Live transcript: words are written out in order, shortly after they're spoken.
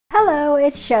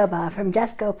it's Shoba from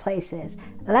Just Go Places.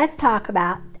 Let's talk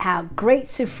about how great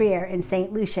Soufriere in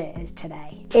St Lucia is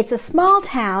today. It's a small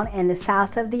town in the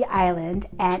south of the island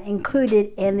and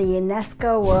included in the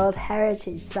UNESCO World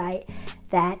Heritage Site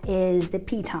that is the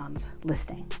Pitons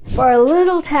listing. For a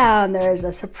little town, there's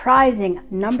a surprising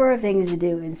number of things to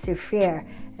do in Soufriere,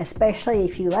 especially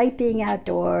if you like being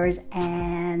outdoors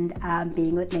and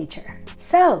being with nature.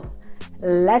 So,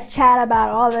 let's chat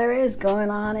about all there is going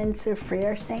on in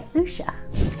Soufriere St Lucia.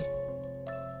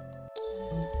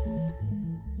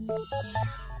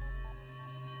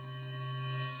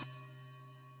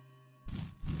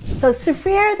 So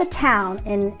Soufriere, the town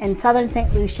in southern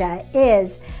St Lucia,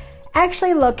 is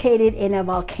actually located in a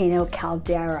volcano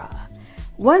caldera.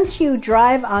 Once you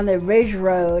drive on the Ridge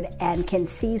Road and can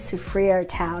see Soufriere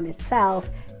town itself,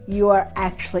 you are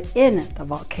actually in the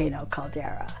volcano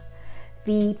caldera.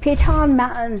 The Pitons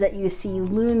mountains that you see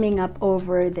looming up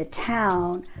over the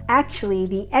town, actually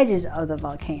the edges of the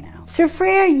volcano.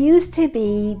 Soufriere used to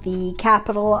be the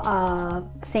capital of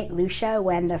St Lucia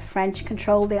when the French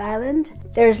controlled the island.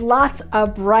 There's lots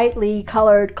of brightly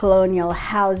colored colonial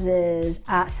houses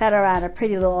set around a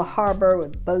pretty little harbor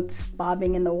with boats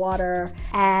bobbing in the water.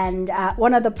 And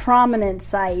one of the prominent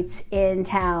sites in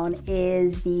town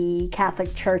is the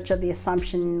Catholic Church of the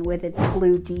Assumption with its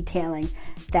blue detailing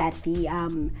that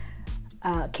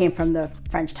came from the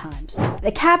French times.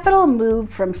 The capital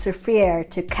moved from Soufriere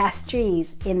to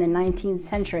Castries in the 19th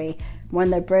century when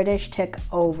the British took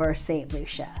over St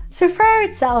Lucia. Soufriere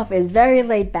itself is very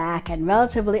laid back and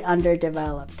relatively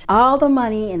underdeveloped. All the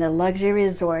money in the luxury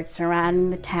resorts surrounding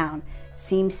the town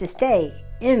seems to stay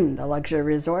in the luxury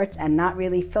resorts and not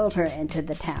really filter into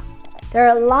the town. There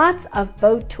are lots of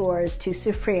boat tours to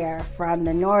Soufriere from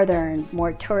the northern,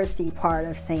 more touristy part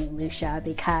of St Lucia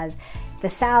because the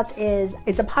south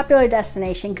it's a popular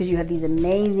destination because you have these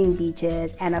amazing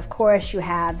beaches, and of course you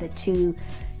have the two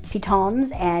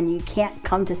Pitons, and you can't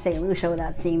come to St Lucia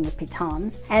without seeing the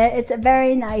Pitons. And it's a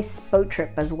very nice boat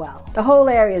trip as well. The whole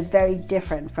area is very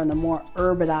different from the more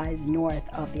urbanized north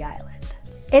of the island.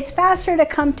 It's faster to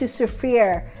come to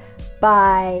Soufriere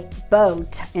by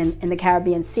boat in the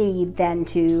Caribbean Sea than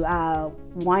to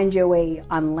wind your way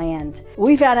on land.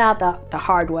 We found out the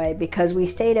hard way because we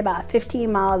stayed about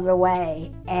 15 miles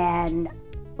away and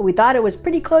we thought it was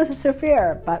pretty close to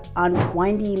Soufriere, but on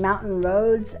windy mountain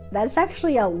roads, that's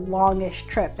actually a longish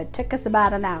trip. It took us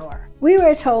about an hour. We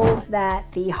were told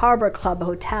that the Harbor Club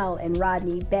Hotel in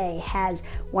Rodney Bay has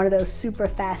one of those super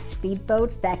fast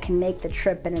speedboats that can make the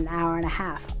trip in an hour and a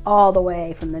half, all the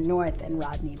way from the north in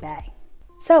Rodney Bay.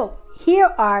 So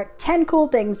here are 10 cool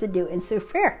things to do in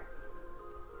Soufriere.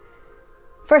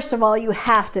 First of all, you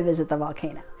have to visit the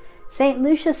volcano. St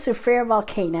Lucia's Soufriere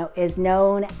volcano is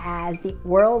known as the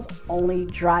world's only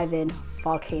drive-in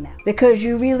volcano because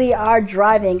you really are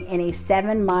driving in a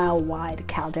 7-mile wide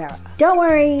caldera. Don't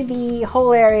worry, the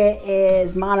whole area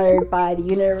is monitored by the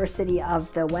University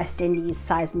of the West Indies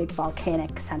Seismic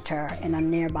Volcanic Center in a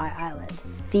nearby island.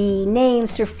 The name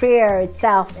Soufriere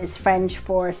itself is French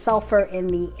for sulfur in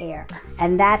the air,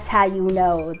 and that's how you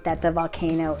know that the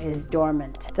volcano is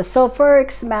dormant. The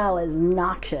sulfuric smell is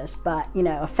noxious, but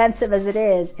offensive as it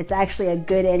is, it's actually a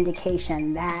good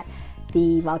indication that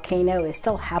the volcano is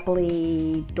still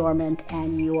happily dormant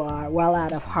and you are well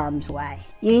out of harm's way.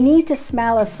 You need to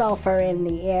smell a sulfur in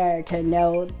the air to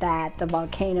know that the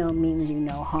volcano means you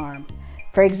no harm.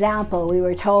 For example, we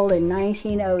were told in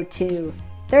 1902,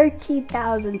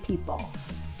 30,000 people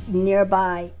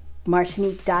nearby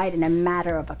Martinique died in a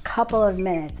matter of a couple of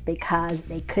minutes because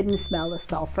they couldn't smell the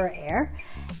sulfur air,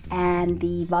 and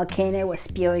the volcano was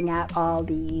spewing out all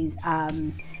these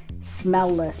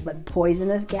smellless but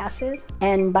poisonous gases,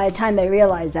 and by the time they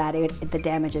realized that, the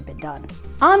damage had been done.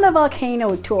 On the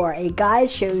volcano tour, a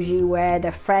guide shows you where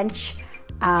the French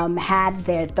had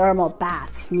their thermal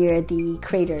baths near the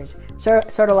craters,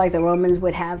 sort of like the Romans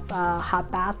would have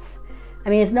hot baths. I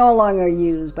mean, it's no longer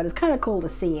used, but it's kind of cool to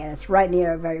see, and it's right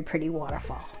near a very pretty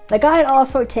waterfall. The guide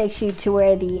also takes you to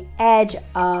where the edge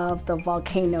of the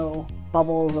volcano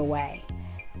bubbles away.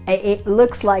 It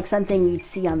looks like something you'd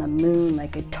see on the moon,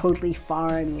 like a totally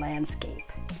foreign landscape.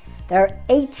 There are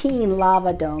 18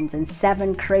 lava domes and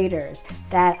 7 craters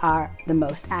that are the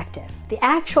most active. The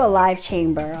actual live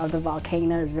chamber of the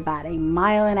volcano is about 1.5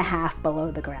 miles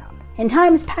below the ground. In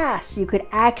times past, you could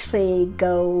actually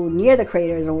go near the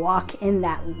craters and walk in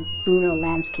that lunar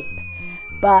landscape.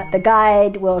 But the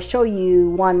guide will show you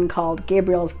one called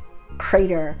Gabriel's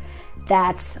Crater.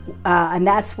 That's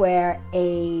where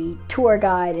a tour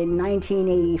guide in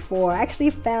 1984 actually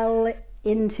fell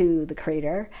into the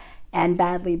crater and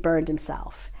badly burned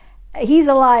himself. He's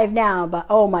alive now, but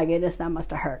oh my goodness, that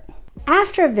must have hurt.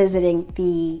 After visiting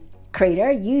the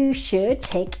crater, you should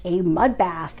take a mud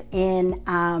bath in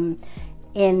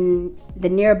the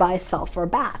nearby sulfur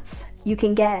baths. You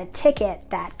can get a ticket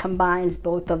that combines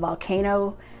both the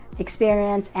volcano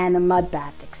experience and the mud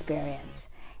bath experience.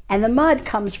 And the mud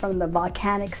comes from the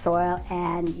volcanic soil,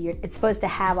 and it's supposed to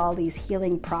have all these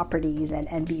healing properties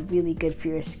and be really good for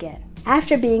your skin.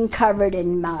 After being covered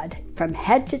in mud from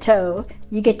head to toe,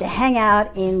 you get to hang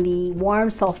out in the warm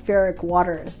sulfuric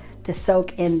waters to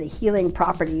soak in the healing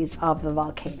properties of the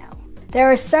volcano.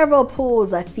 There are several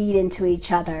pools that feed into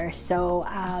each other, so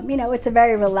it's a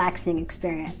very relaxing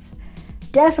experience.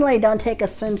 Definitely don't take a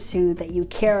swimsuit that you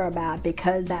care about,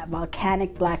 because that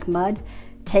volcanic black mud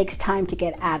takes time to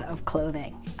get out of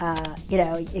clothing.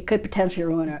 It could potentially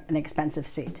ruin an expensive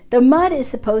suit. The mud is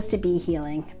supposed to be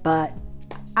healing, but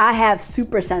I have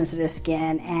super sensitive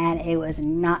skin and it was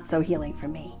not so healing for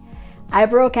me. I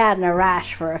broke out in a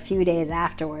rash for a few days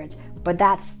afterwards, but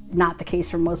that's not the case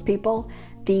for most people.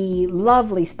 The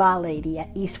lovely spa lady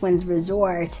at East Winds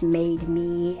Resort made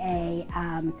me a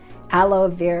aloe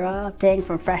vera thing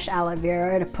from fresh aloe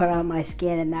vera to put on my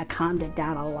skin, and that calmed it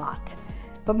down a lot.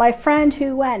 But my friend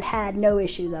who went had no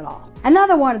issues at all.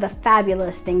 Another one of the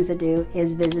fabulous things to do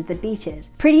is visit the beaches.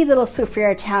 Pretty little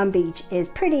Soufriere town beach is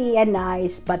pretty and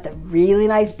nice, but the really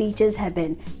nice beaches have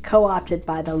been co-opted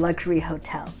by the luxury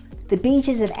hotels. The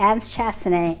beaches of Anse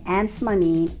Chastanet, Anse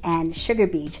and Sugar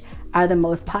Beach are the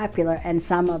most popular and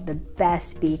some of the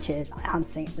best beaches on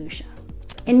St. Lucia.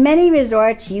 In many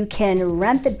resorts, you can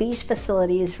rent the beach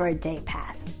facilities for a day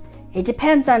pass. It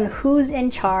depends on who's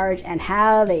in charge and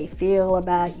how they feel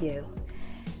about you.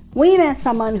 We met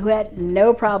someone who had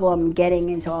no problem getting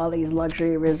into all these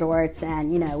luxury resorts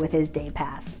and, with his day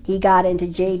pass. He got into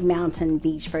Jade Mountain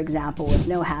Beach, for example, with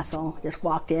no hassle. Just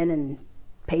walked in and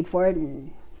paid for it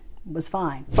and was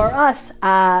fine. For us,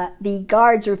 the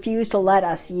guards refused to let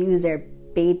us use their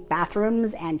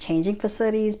bathrooms and changing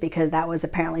facilities because that was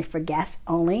apparently for guests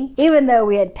only, even though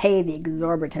we had paid the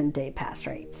exorbitant day pass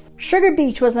rates. Sugar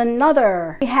Beach was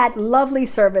another. We had lovely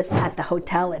service at the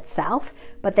hotel itself,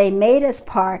 but they made us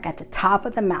park at the top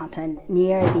of the mountain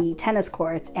near the tennis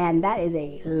courts, and that is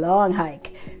a long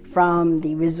hike from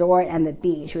the resort and the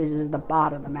beach, which is at the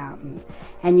bottom of the mountain.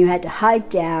 And you had to hike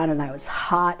down, and I was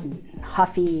hot and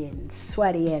huffy and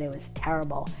sweaty, and it was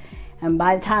terrible. And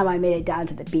by the time I made it down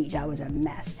to the beach, I was a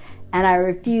mess. And I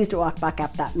refused to walk back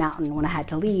up that mountain when I had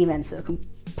to leave, and so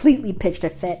completely pitched a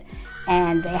fit.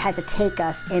 And they had to take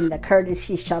us in the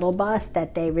courtesy shuttle bus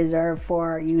that they reserve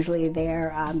for usually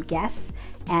their guests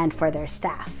and for their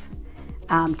staff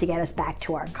to get us back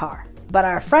to our car. But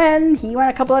our friend, he went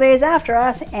a couple of days after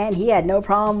us, and he had no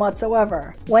problem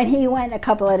whatsoever. When he went a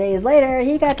couple of days later,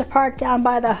 he got to park down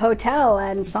by the hotel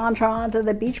and saunter on to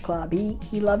the beach club.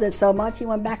 He loved it so much, he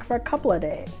went back for a couple of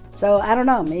days. So I don't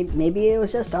know, maybe it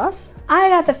was just us? I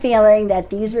got the feeling that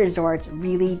these resorts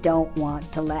really don't want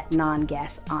to let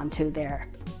non-guests onto their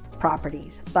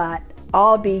properties. But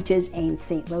all beaches in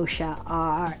St. Lucia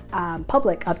are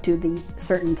public up to the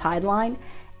certain tide line.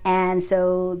 And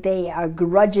so they are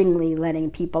grudgingly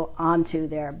letting people onto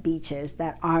their beaches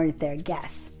that aren't their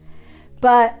guests.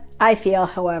 But I feel,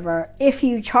 however, if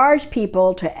you charge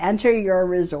people to enter your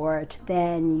resort,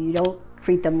 then you don't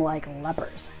treat them like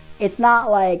lepers. It's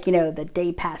not like, the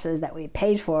day passes that we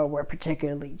paid for were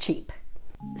particularly cheap.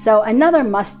 So another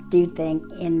must-do thing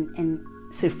in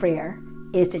Soufriere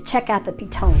is to check out the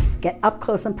Pitons, get up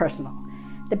close and personal.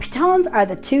 The Pitons are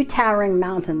the two towering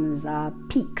mountains,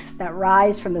 peaks that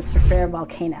rise from the Soufriere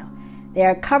volcano. They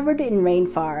are covered in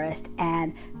rainforest,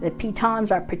 and the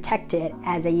Pitons are protected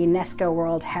as a UNESCO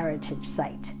World Heritage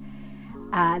Site.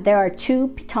 There are two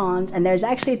Pitons, and there's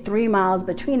actually 3 miles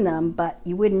between them, but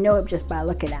you wouldn't know it just by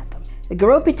looking at them. The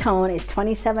Gros Piton is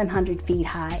 2,700 feet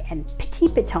high, and Petit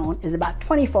Piton is about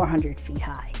 2,400 feet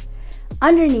high.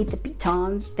 Underneath the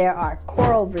Pitons, there are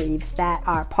coral reefs that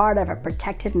are part of a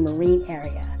protected marine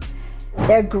area.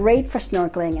 They're great for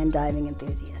snorkeling and diving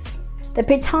enthusiasts. The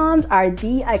Pitons are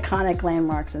the iconic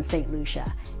landmarks in St.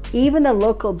 Lucia. Even the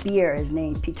local beer is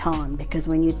named Piton, because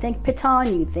when you think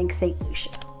Piton, you think St.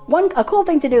 Lucia. A cool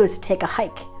thing to do is to take a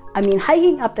hike.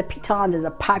 Hiking up the Pitons is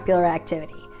a popular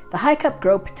activity. The hike up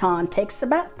Gros Piton takes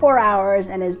about 4 hours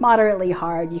and is moderately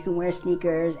hard. You can wear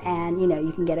sneakers and,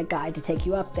 you can get a guide to take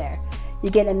you up there. You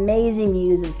get amazing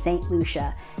views of St.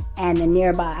 Lucia and the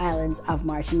nearby islands of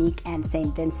Martinique and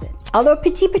St. Vincent. Although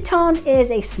Petit Piton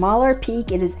is a smaller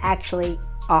peak, it is actually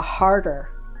a harder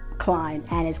climb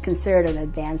and is considered an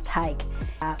advanced hike.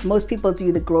 Most people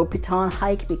do the Gros Piton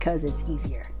hike because it's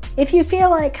easier. If you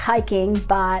feel like hiking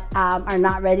but are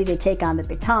not ready to take on the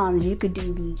Pitons, you could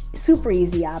do the super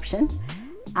easy option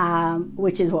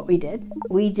which is what we did.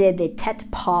 We did the Tet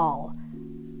Paul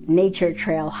nature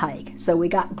trail hike. So we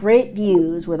got great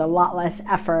views with a lot less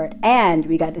effort, and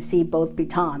we got to see both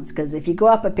Pitons, because if you go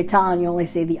up a Piton, you only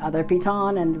see the other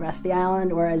Piton and the rest of the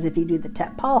island, whereas if you do the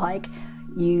Tet Paul hike,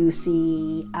 you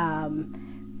see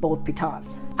both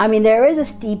Pitons. I mean, there is a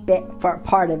steep bit for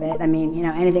part of it. I mean, you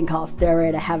know, anything called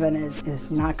Stairway to Heaven is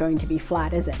not going to be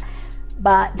flat, is it?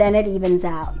 But then it evens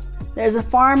out. There's a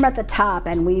farm at the top,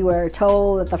 and we were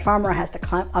told that the farmer has to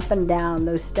climb up and down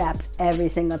those steps every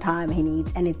single time he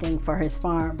needs anything for his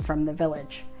farm from the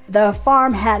village. The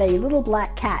farm had a little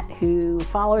black cat who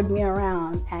followed me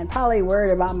around and probably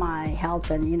worried about my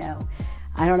health and, you know,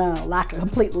 I don't know,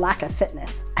 complete lack of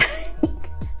fitness.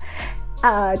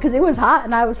 Because it was hot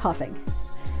and I was huffing.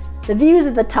 The views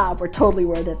at the top were totally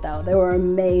worth it though. They were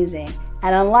amazing.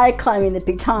 And unlike climbing the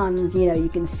Pitons, you know, you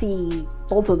can see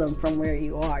both of them from where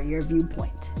you are, your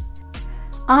viewpoint.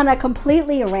 On a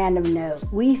completely random note,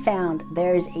 we found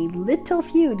there's a little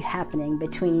feud happening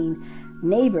between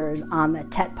neighbors on the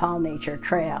Tet Paul Nature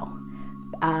Trail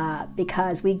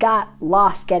because we got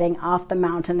lost getting off the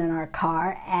mountain in our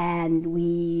car, and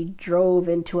we drove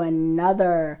into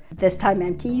another, this time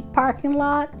empty, parking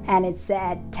lot, and it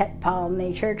said Tet Paul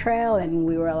Nature Trail, and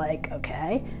we were like,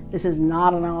 okay, this is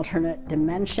not an alternate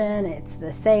dimension, it's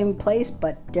the same place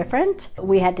but different.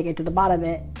 We had to get to the bottom of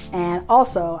it, and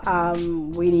also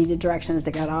we needed directions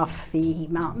to get off the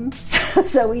mountain.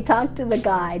 So we talked to the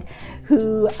guide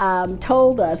who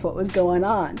told us what was going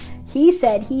on. He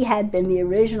said he had been the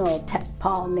original Tet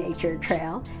Paul Nature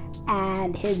Trail,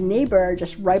 and his neighbor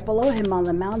just right below him on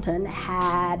the mountain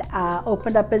had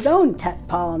opened up his own Tet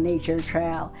Paul Nature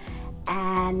Trail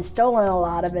and stolen a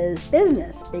lot of his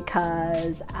business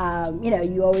because, you know,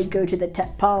 you always go to the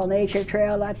Tet Paul Nature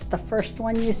Trail, that's the first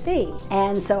one you see.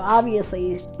 And so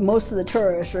obviously most of the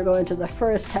tourists were going to the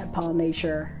first Tet Paul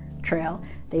Nature Trail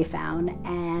they found,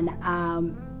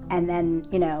 and then,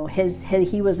 you know,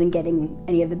 he wasn't getting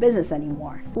any of the business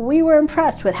anymore. We were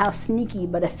impressed with how sneaky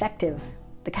but effective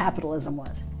the capitalism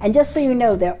was. And just so you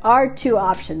know, there are two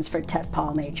options for Tet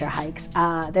Paul nature hikes.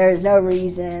 There is no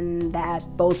reason that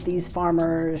both these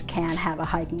farmers can't have a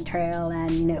hiking trail,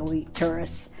 and, you know, we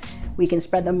tourists, we can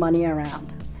spread the money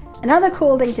around. Another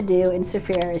cool thing to do in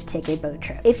Soufriere is take a boat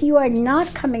trip. If you are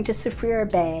not coming to Soufriere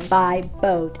Bay by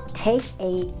boat, take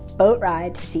a boat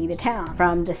ride to see the town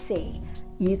from the sea.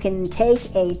 You can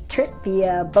take a trip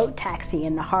via boat taxi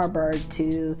in the harbor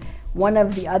to one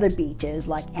of the other beaches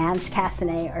like Anse,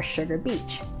 Chastanet, or Sugar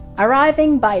Beach.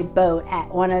 Arriving by boat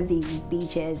at one of these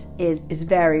beaches is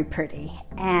very pretty,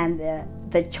 and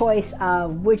the choice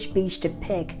of which beach to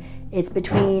pick, it's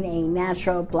between a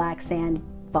natural black sand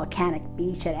volcanic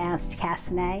beach at Anse,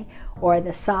 Chastanet, or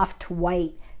the soft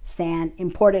white sand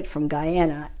imported from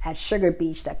Guyana at Sugar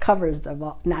Beach that covers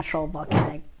the natural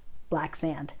volcanic black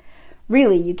sand.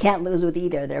 Really, you can't lose with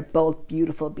either. They're both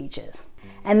beautiful beaches.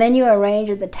 And then you arrange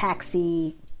with the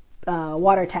taxi,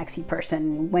 water taxi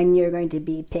person when you're going to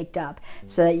be picked up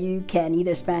so that you can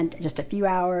either spend just a few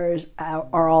hours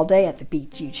or all day at the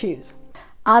beach you choose.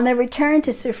 On the return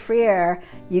to Soufriere,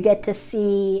 you get to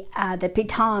see the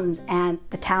Pitons and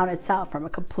the town itself from a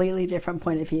completely different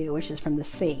point of view, which is from the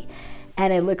sea.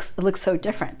 And it looks so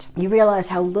different. You realize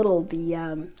how little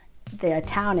the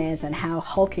town is and how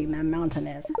hulking that mountain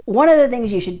is. One of the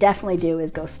things you should definitely do is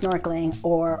go snorkeling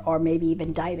or maybe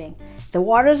even diving. The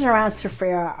waters around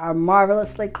Soufriere are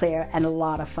marvelously clear and a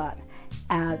lot of fun.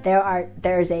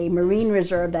 There's a marine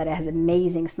reserve that has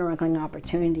amazing snorkeling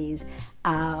opportunities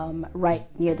right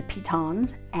near the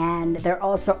Pitons, and there are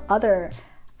also other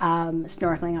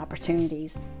snorkeling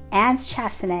opportunities. Anse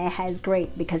Chastanet has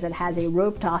great because it has a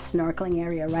roped off snorkeling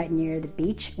area right near the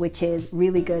beach, which is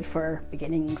really good for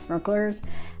beginning snorkelers,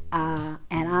 and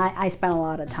I spent a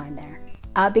lot of time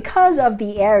there. Because of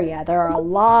the area, there are a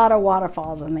lot of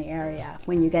waterfalls in the area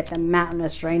when you get the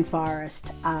mountainous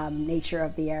rainforest nature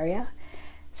of the area.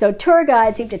 So tour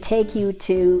guides seem to take you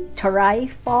to Tarai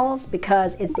Falls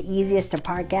because it's the easiest to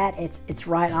park at. It's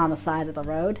right on the side of the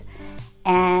road.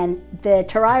 And the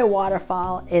Tarai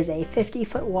waterfall is a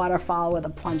 50-foot waterfall with a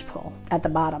plunge pool at the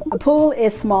bottom. The pool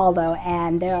is small though,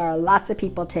 and there are lots of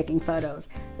people taking photos.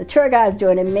 The tour guides do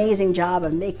an amazing job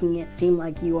of making it seem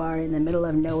like you are in the middle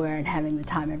of nowhere and having the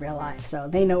time of your life, so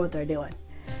they know what they're doing.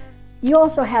 You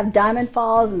also have Diamond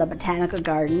Falls and the Botanical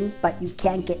Gardens, but you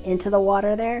can't get into the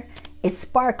water there. It's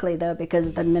sparkly though because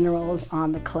of the minerals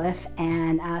on the cliff,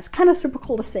 and it's kind of super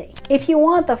cool to see. If you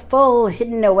want the full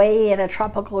hidden away in a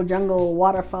tropical jungle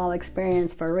waterfall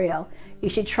experience for real, you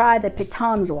should try the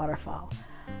Pitons waterfall.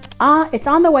 It's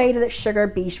on the way to the Sugar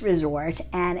Beach Resort,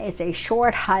 and it's a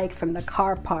short hike from the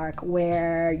car park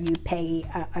where you pay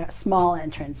a small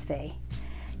entrance fee.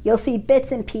 You'll see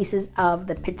bits and pieces of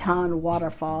the Pitons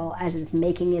waterfall as it's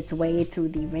making its way through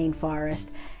the rainforest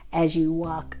as you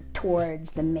walk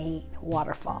towards the main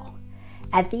waterfall.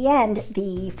 At the end,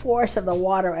 the force of the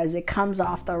water as it comes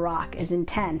off the rock is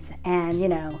intense, and you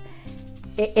know,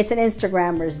 it's an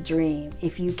Instagrammer's dream.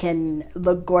 If you can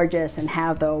look gorgeous and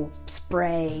have the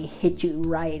spray hit you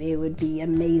right, it would be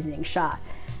an amazing shot.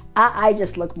 I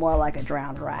just look more like a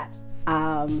drowned rat.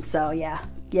 So yeah,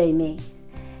 yay me.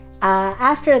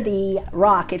 After the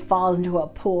rock, it falls into a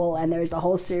pool, and there's a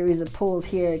whole series of pools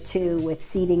here too with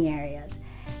seating areas.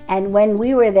 And when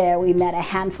we were there, we met a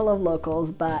handful of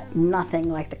locals, but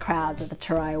nothing like the crowds at the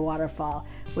Tarai waterfall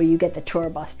where you get the tour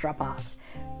bus drop-offs.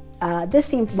 This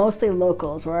seemed mostly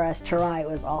locals, whereas Tarai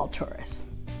was all tourists.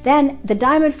 Then the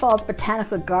Diamond Falls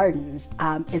Botanical Gardens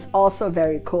is also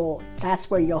very cool. That's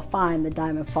where you'll find the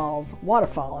Diamond Falls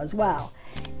waterfall as well.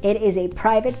 It is a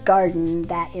private garden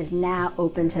that is now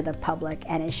open to the public,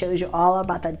 and it shows you all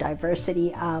about the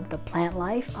diversity of the plant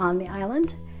life on the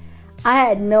island. I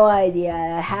had no idea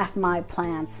that half my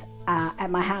plants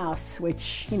at my house,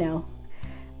 which, you know,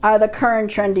 are the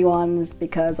current trendy ones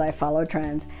because I follow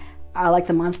trends, are like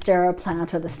the monstera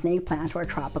plant or the snake plant, or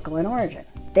tropical in origin.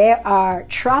 There are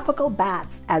tropical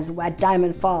baths at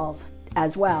Diamond Falls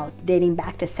as well, dating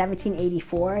back to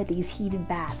 1784, these heated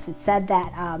baths. It said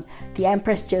that the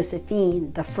Empress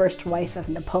Josephine, the first wife of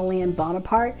Napoleon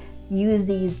Bonaparte, used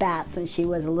these baths when she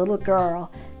was a little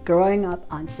girl growing up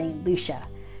on St. Lucia.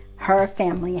 Her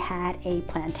family had a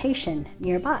plantation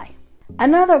nearby.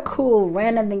 Another cool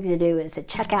random thing to do is to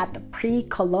check out the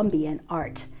pre-Columbian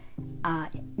art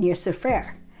near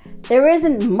Soufriere. There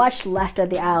isn't much left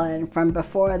of the island from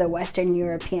before the Western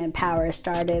European powers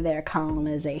started their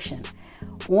colonization.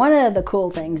 One of the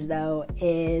cool things, though,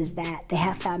 is that they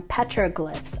have found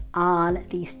petroglyphs on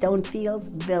the Stonefields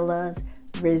Villas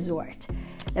Resort.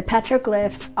 The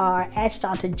petroglyphs are etched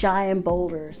onto giant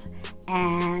boulders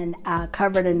and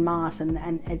covered in moss,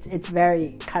 and it's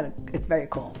very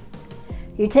cool.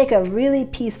 You take a really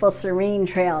peaceful, serene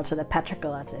trail to the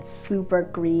petroglyphs. It's super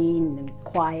green and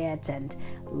quiet and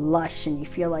lush, and you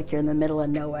feel like you're in the middle of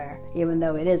nowhere, even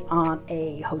though it is on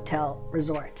a hotel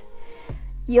resort.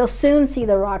 You'll soon see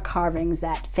the rock carvings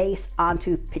that face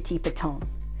onto Petit Piton.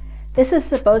 This is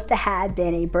supposed to have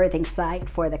been a birthing site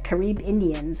for the Carib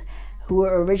Indians, who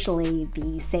were originally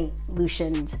the St.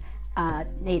 Lucians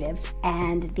natives,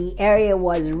 and the area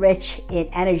was rich in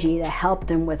energy that helped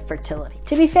them with fertility.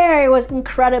 To be fair, it was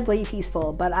incredibly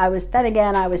peaceful, but I was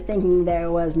thinking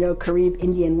there was no Carib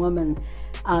Indian woman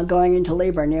going into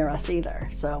labor near us either,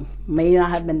 so may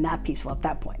not have been that peaceful at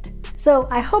that point. So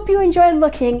I hope you enjoyed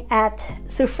looking at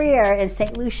Soufriere in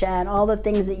St. Lucia and all the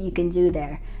things that you can do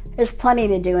there. There's plenty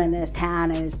to do in this town,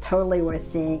 and it's totally worth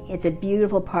seeing. It's a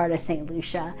beautiful part of St.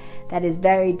 Lucia that is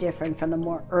very different from the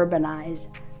more urbanized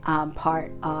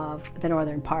part of the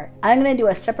northern part. I'm going to do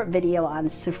a separate video on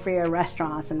Soufriere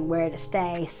restaurants and where to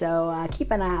stay, so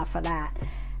keep an eye out for that.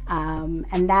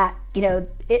 And that, you know,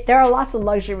 there are lots of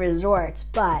luxury resorts,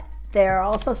 but there are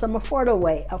also some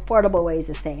affordable ways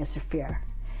to stay in Soufriere.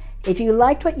 If you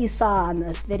liked what you saw on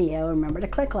this video, remember to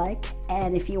click like,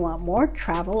 and if you want more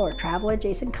travel or travel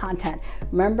adjacent content,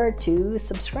 remember to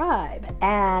subscribe.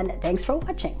 And thanks for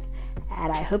watching,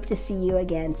 and I hope to see you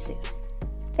again soon.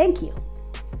 Thank you.